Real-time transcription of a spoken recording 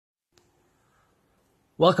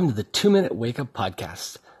Welcome to the 2-Minute Wake Up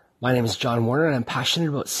Podcast. My name is John Warner, and I'm passionate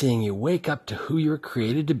about seeing you wake up to who you were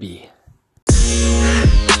created to be.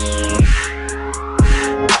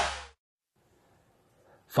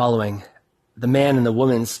 Following the man and the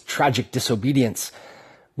woman's tragic disobedience,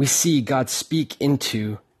 we see God speak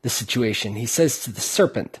into the situation. He says to the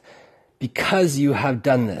serpent, "Because you have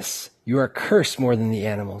done this, you are cursed more than the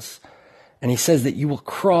animals." And he says that you will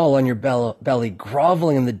crawl on your belly,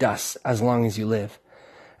 groveling in the dust as long as you live.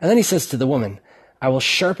 And then he says to the woman, "I will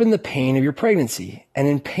sharpen the pain of your pregnancy, and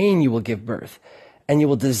in pain you will give birth, and you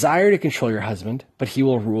will desire to control your husband, but he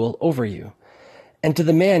will rule over you." And to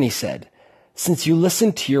the man he said, "Since you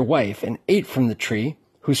listened to your wife and ate from the tree,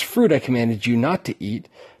 whose fruit I commanded you not to eat,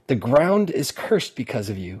 the ground is cursed because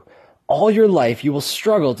of you. All your life you will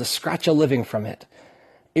struggle to scratch a living from it.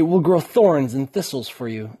 It will grow thorns and thistles for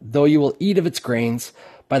you, though you will eat of its grains.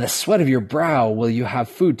 By the sweat of your brow will you have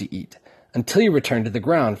food to eat, until you return to the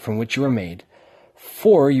ground from which you were made.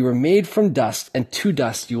 For you were made from dust, and to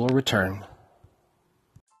dust you will return."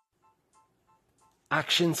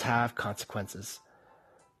 Actions have consequences.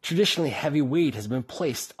 Traditionally, heavy weight has been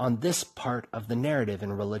placed on this part of the narrative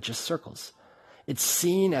in religious circles. It's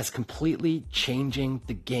seen as completely changing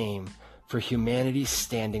the game for humanity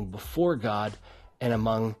standing before God and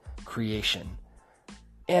among creation.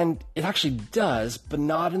 And it actually does, but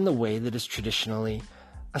not in the way that is traditionally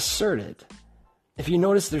asserted. If you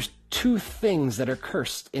notice, there's two things that are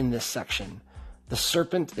cursed in this section: the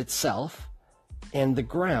serpent itself and the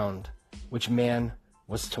ground which man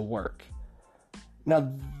was to work.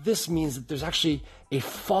 Now, this means that there's actually a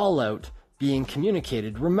fallout being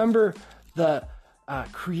communicated. Remember the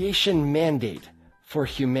creation mandate for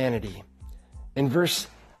humanity. In verse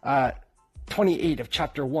 28 of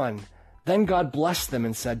chapter 1, "Then God blessed them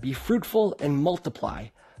and said, 'Be fruitful and multiply,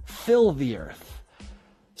 fill the earth.'"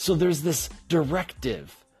 So there's this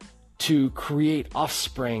directive to create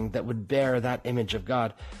offspring that would bear that image of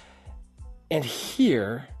God. And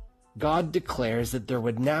here, God declares that there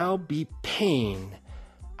would now be pain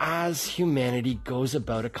as humanity goes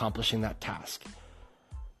about accomplishing that task.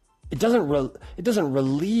 It doesn't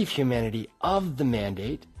relieve humanity of the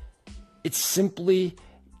mandate. It simply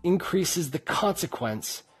increases the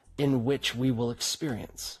consequence in which we will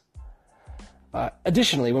experience.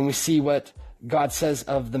 Additionally, when we see what God says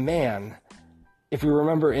of the man, if we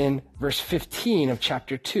remember in verse 15 of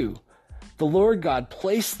chapter 2, "The Lord God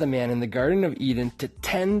placed the man in the Garden of Eden to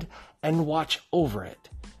tend and watch over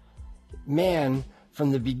it." Man,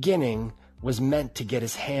 from the beginning, was meant to get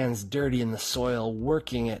his hands dirty in the soil,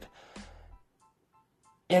 working it.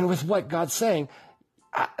 And with what God's saying,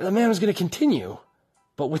 the man was going to continue,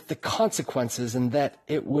 but with the consequences, and that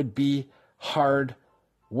it would be hard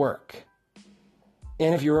work.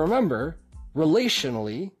 And if you remember,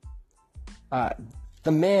 relationally,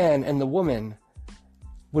 the man and the woman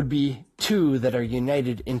would be two that are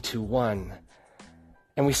united into one.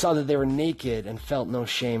 And we saw that they were naked and felt no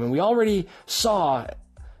shame. And we already saw,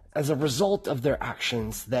 as a result of their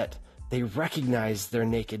actions, that they recognized their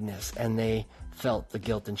nakedness and they felt the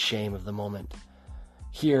guilt and shame of the moment.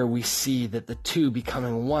 Here we see that the two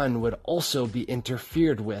becoming one would also be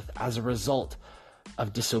interfered with as a result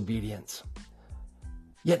of disobedience.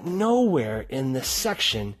 Yet nowhere in this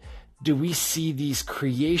section do we see these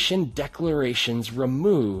creation declarations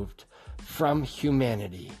removed from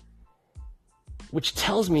humanity, which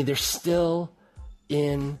tells me they're still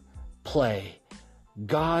in play.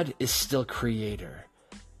 God is still creator.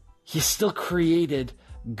 He still created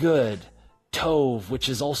good, tov, which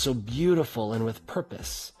is also beautiful and with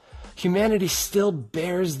purpose. Humanity still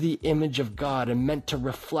bears the image of God and meant to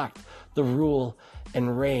reflect the rule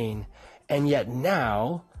and reign. And yet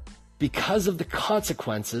now, because of the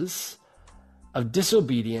consequences of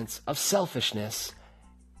disobedience, of selfishness,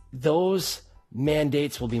 those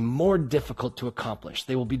mandates will be more difficult to accomplish.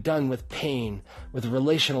 They will be done with pain, with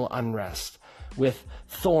relational unrest, with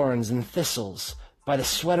thorns and thistles. By the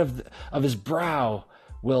sweat of his brow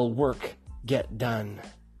will work get done.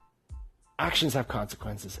 Actions have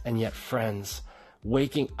consequences, and yet, friends,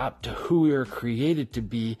 waking up to who we are created to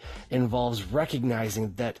be involves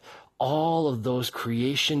recognizing that all of those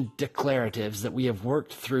creation declaratives that we have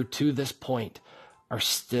worked through to this point are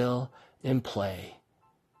still in play.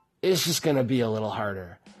 It's just going to be a little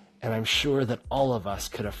harder, and I'm sure that all of us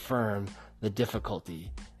could affirm the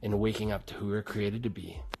difficulty in waking up to who we're created to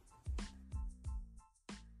be.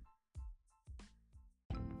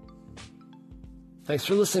 Thanks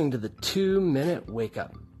for listening to the 2-Minute Wake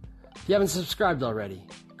Up. If you haven't subscribed already,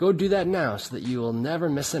 go do that now so that you will never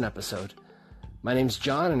miss an episode. My name's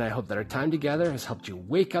John, and I hope that our time together has helped you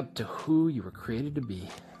wake up to who you were created to be.